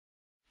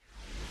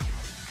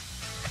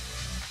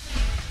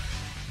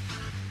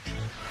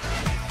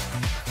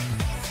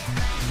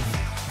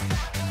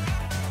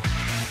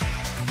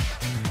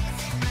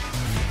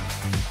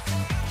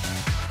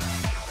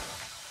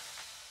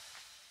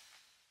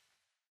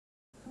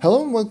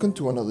Hello and welcome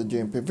to another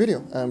JNMG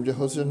video. I'm your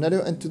host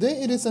Renato, and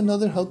today it is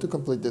another how to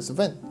complete this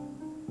event.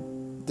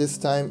 This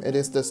time it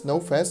is the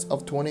Snowfest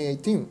of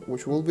 2018,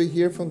 which will be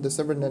here from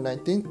December the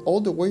 19th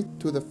all the way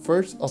to the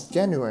 1st of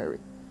January,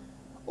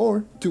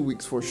 or 2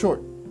 weeks for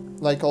short.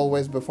 Like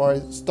always, before I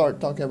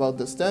start talking about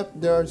the step,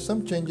 there are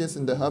some changes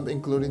in the hub,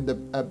 including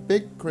a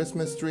big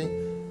Christmas tree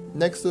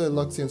next to the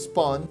Luxian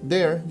spawn.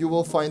 There you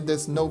will find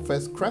this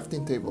Snowfest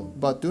crafting table,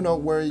 but do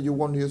not worry, you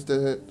won't use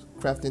the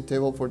crafting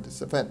table for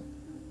this event.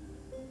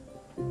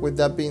 With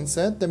that being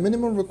said, the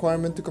minimum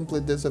requirement to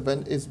complete this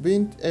event is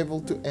being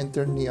able to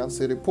enter Neon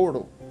City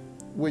Portal,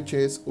 which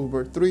is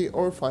Uber 3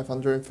 or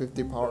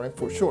 550 power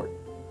for short.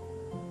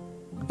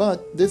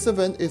 But this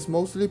event is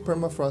mostly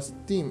permafrost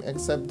themed,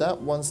 except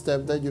that one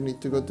step that you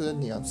need to go to the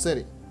Neon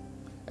City.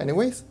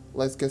 Anyways,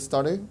 let's get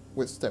started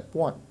with step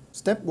 1.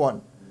 Step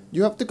 1.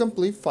 You have to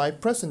complete 5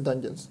 present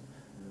dungeons.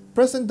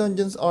 Present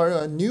dungeons are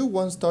a new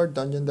 1-star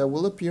dungeon that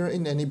will appear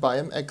in any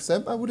biome,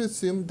 except I would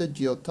assume the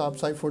Geo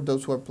topside for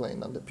those who are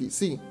playing on the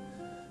PC.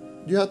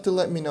 You have to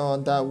let me know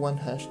on that one,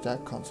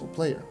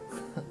 #consoleplayer.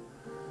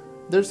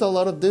 There's a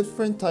lot of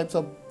different types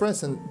of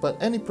present, but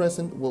any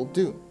present will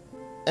do.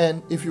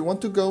 And if you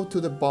want to go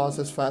to the boss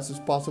as fast as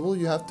possible,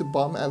 you have to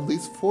bomb at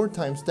least 4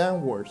 times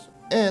downwards,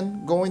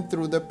 and going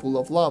through the pool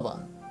of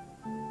lava.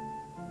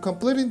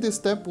 Completing this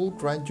step will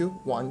grant you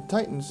 1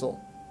 Titan Soul.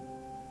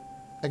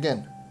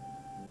 Again,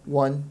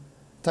 1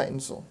 Titan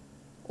Soul.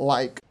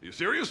 Like, are you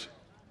serious?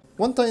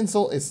 1 Titan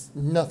Soul is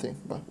nothing,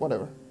 but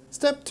whatever.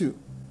 Step 2.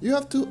 You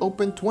have to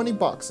open 20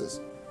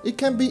 boxes. It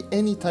can be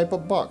any type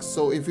of box,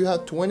 so if you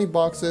have 20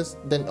 boxes,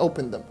 then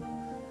open them.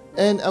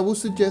 And I would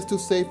suggest to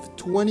save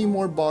 20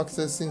 more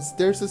boxes, since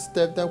there's a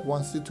step that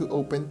wants you to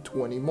open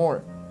 20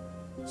 more.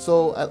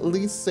 So at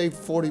least save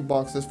 40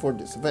 boxes for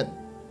this event.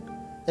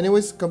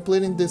 Anyways,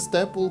 completing this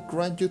step will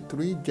grant you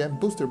 3 gem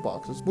booster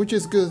boxes, which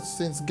is good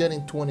since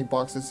getting 20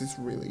 boxes is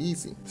really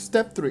easy.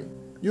 Step 3.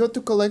 You have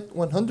to collect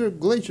 100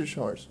 glacier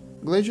shards.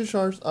 Glacier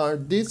shards are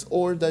these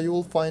ores that you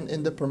will find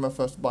in the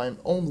permafrost biome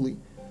only.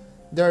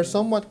 They are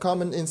somewhat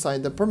common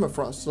inside the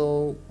permafrost,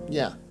 so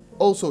yeah.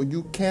 Also,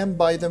 you can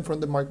buy them from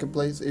the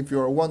marketplace if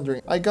you are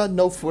wondering. I got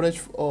no footage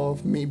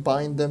of me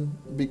buying them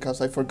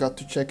because I forgot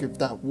to check if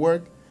that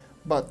worked,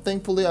 but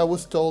thankfully I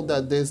was told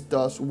that this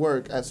does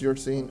work, as you're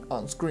seeing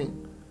on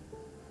screen.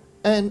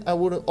 And I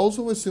would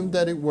also assume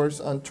that it works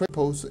on trade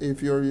posts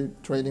if you're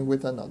trading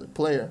with another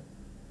player.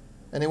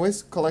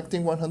 Anyways,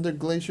 collecting 100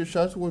 glacier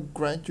shards will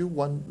grant you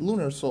 1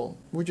 lunar soul,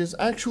 which is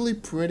actually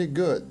pretty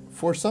good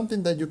for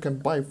something that you can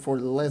buy for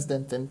less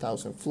than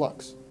 10,000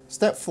 flux.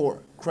 Step 4.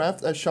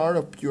 Craft a shard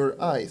of pure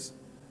ice.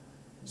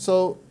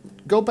 So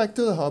go back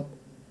to the hub,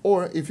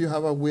 or if you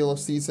have a Wheel of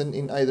Season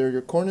in either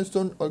your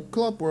Cornerstone or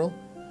Club World,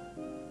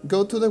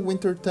 go to the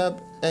Winter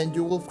tab and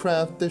you will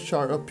craft the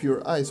shard of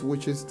pure ice,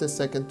 which is the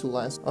second to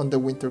last on the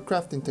winter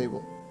crafting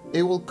table.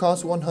 It will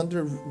cost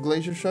 100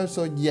 glacier shards,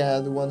 so yeah,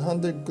 the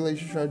 100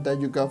 glacier shard that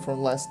you got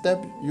from last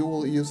step, you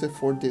will use it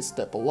for this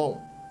step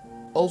alone.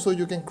 Also,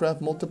 you can craft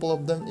multiple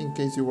of them in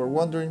case you were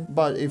wondering,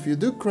 but if you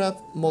do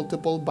craft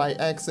multiple by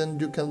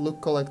accident, you can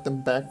collect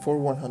them back for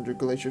 100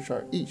 glacier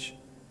shard each.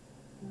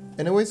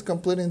 Anyways,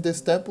 completing this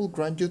step will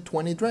grant you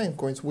 20 dragon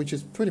coins, which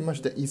is pretty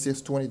much the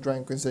easiest 20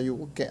 dragon coins that you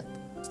will get.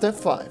 Step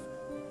 5.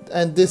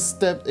 And this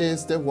step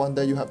is the one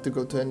that you have to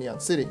go to a Neon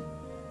City.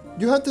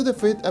 You have to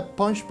defeat a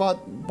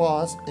punchbot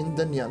boss in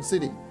the Neon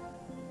City.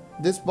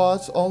 This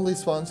boss only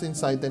spawns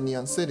inside the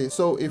Neon City,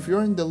 so if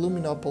you're in the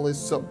Luminopolis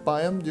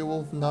sub-biome, you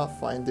will not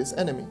find this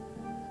enemy.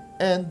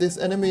 And this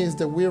enemy is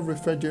the weird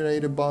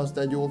refrigerated boss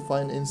that you will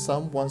find in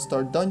some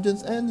 1-star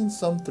dungeons and in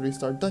some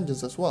 3-star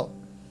dungeons as well.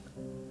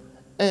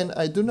 And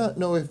I do not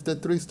know if the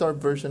 3-star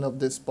version of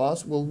this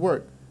boss will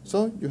work,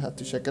 so you have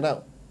to check it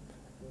out.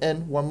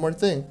 And one more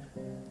thing,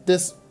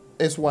 this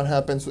is what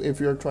happens if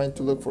you're trying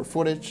to look for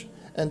footage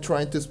and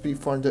trying to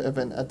speedrun the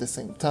event at the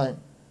same time.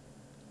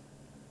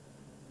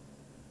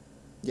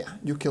 Yeah,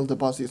 you killed the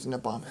boss using a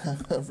bomb.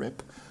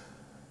 Rip.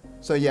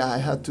 So yeah, I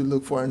had to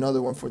look for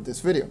another one for this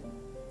video.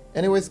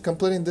 Anyways,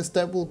 completing this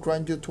step will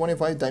grant you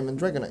 25 diamond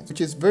dragonites,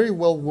 which is very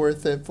well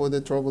worth it for the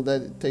trouble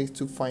that it takes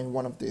to find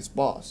one of these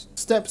boss.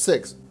 Step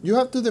 6. You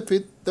have to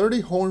defeat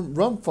 30 horned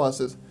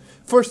rumfosses.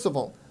 First of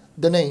all,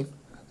 the name.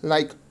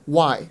 Like,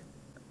 why?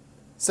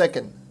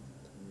 Second,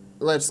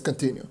 let's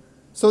continue.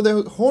 So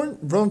the horned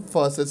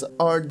rumfosses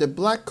are the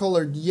black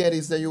colored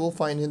yetis that you will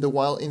find in the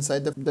wild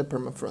inside the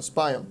permafrost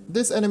biome.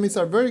 These enemies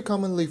are very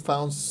commonly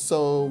found,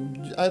 so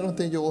I don't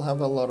think you will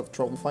have a lot of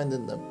trouble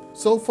finding them.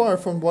 So far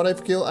from what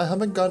I've killed, I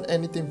haven't got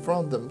anything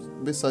from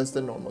them besides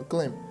the normal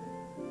glim.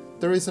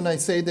 The reason I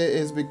say that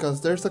is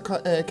because there's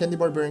a Candy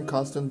Barbarian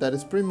costume that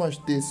is pretty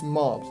much these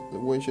mobs,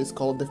 which is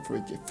called the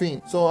Frigid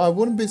Fiend. So I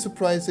wouldn't be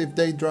surprised if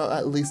they draw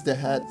at least the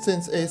hat,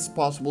 since it's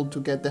possible to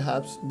get the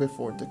hats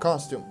before the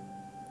costume.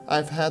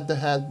 I've had the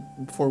hat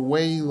for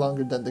way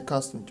longer than the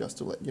costume, just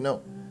to let you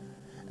know.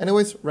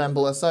 Anyways,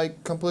 ramble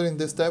aside, completing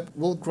this step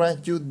will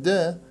grant you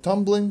the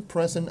Tumbling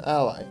Present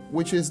Ally,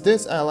 which is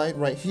this ally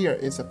right here.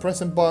 It's a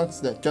present box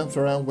that jumps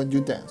around when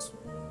you dance.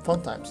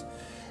 Fun times.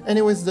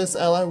 Anyways, this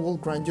ally will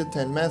grant you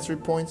 10 mastery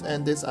points,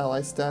 and this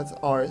ally stats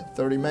are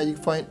 30 magic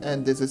find,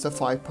 and this is a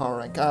 5 power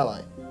rank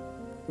ally.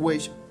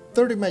 Which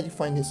 30 magic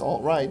find is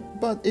alright,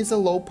 but it's a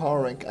low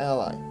power rank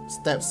ally.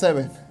 Step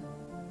 7.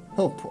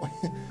 Oh boy.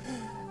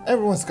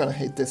 Everyone's gonna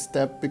hate this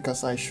step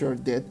because I sure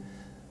did.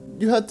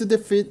 You had to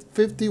defeat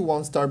 50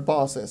 1-star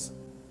bosses.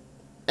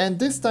 And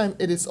this time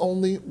it is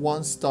only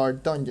 1-star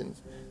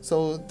dungeons.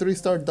 So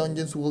 3-star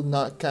dungeons will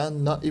not count,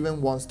 not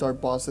even 1-star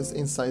bosses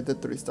inside the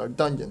 3-star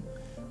dungeon.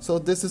 So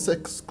this is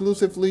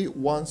exclusively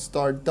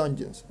 1-star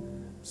dungeons.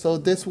 So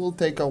this will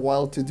take a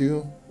while to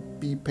do.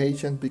 Be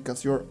patient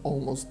because you're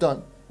almost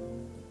done.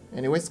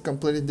 Anyways,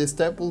 completing this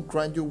step will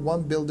grant you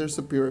 1 builder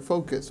superior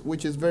focus,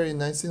 which is very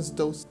nice since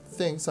those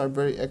things are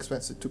very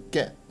expensive to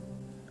get.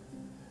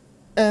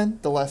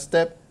 And the last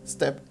step,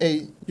 step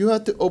 8, you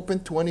have to open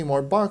 20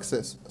 more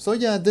boxes. So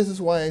yeah, this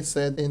is why I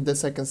said in the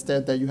second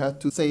step that you have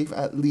to save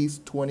at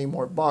least 20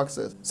 more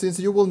boxes, since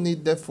you will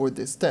need them for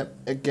this step.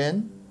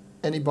 Again,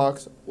 any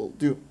box will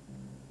do.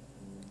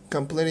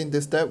 Completing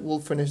this step will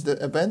finish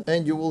the event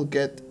and you will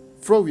get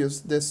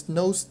Frovius, the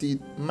Snow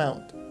Steed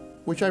mount,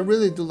 which I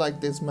really do like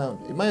this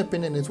mount. In my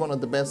opinion, it's one of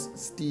the best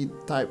steed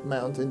type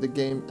mounts in the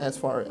game as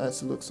far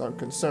as looks are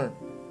concerned.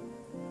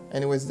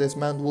 Anyways, this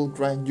mount will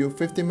grant you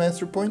 50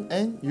 mastery points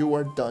and you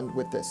are done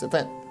with this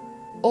event.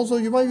 Also,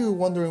 you might be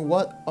wondering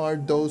what are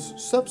those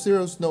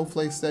Sub-Zero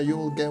snowflakes that you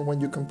will get when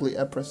you complete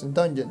a present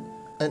dungeon,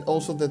 and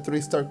also the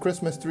 3-star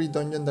Christmas tree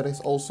dungeon that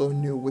is also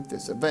new with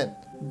this event.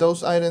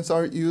 Those items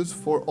are used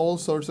for all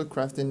sorts of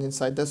crafting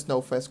inside the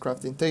Snowfest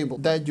crafting table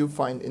that you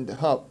find in the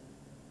hub.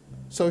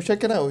 So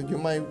check it out, you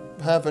might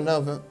have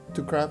enough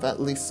to craft at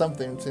least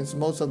something, since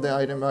most of the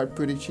items are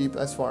pretty cheap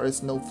as far as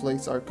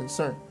snowflakes are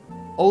concerned.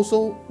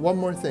 Also, one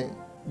more thing,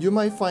 you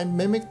might find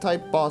mimic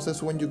type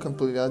bosses when you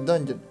complete a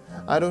dungeon.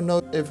 I don't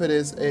know if it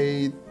is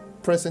a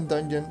present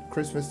dungeon,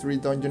 Christmas tree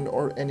dungeon,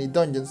 or any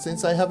dungeon,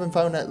 since I haven't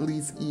found at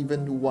least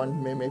even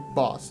one mimic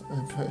boss.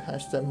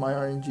 Hashtag my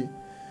RNG.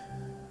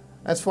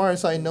 As far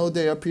as I know,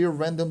 they appear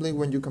randomly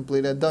when you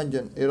complete a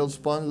dungeon. It'll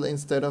spawn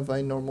instead of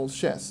a normal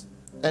chest.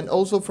 And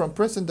also from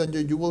present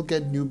dungeon you will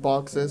get new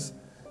boxes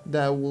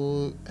that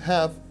will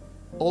have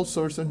all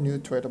sorts of new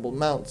tradable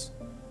mounts.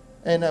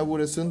 And I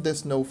would assume the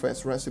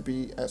Snowfest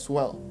recipe as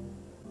well.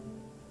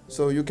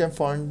 So you can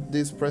farm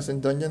these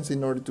present dungeons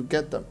in order to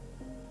get them.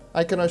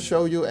 I cannot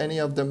show you any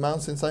of the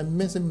mounts since I'm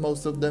missing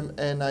most of them,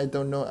 and I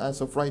don't know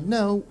as of right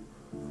now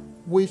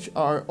which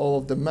are all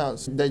of the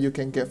mounts that you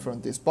can get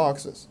from these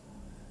boxes.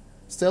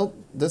 Still,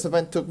 this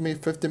event took me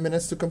 50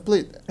 minutes to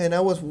complete, and I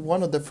was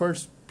one of the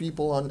first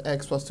people on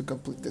Xbox to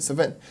complete this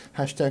event.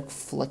 Hashtag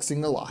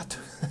flexing a lot.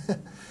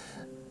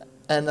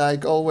 And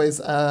like always,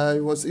 I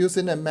was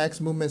using a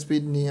max movement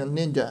speed Neon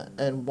Ninja.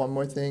 And one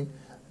more thing,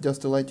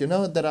 just to let you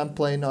know that I'm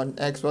playing on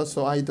Xbox,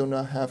 so I do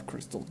not have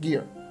crystal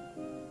gear.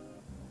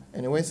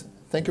 Anyways,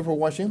 thank you for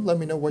watching. Let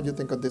me know what you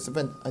think of this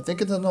event. I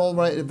think it's an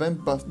alright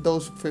event, but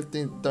those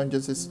 15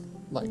 dungeons is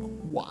like,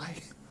 why?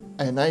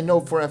 And I know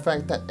for a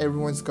fact that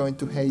everyone's going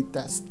to hate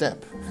that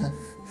step.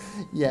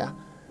 Yeah.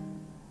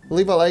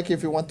 Leave a like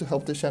if you want to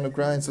help the channel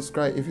grow, and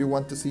subscribe if you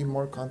want to see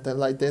more content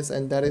like this.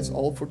 And that is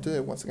all for today.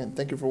 Once again,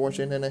 thank you for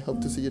watching, and I hope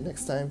to see you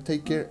next time.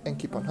 Take care and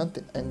keep on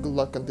hunting, and good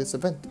luck on this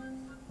event.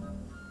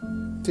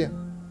 See ya.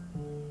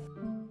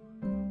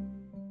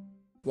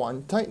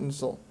 1 Titan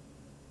Soul.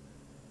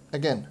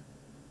 Again,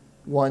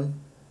 1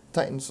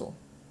 Titan Soul.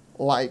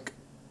 Like.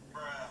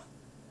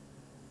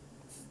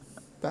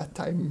 That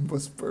timing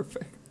was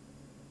perfect.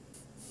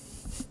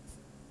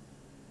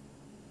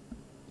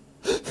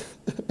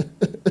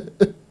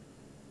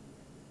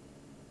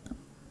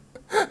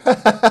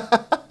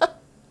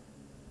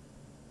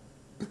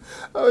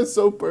 That was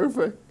so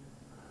perfect.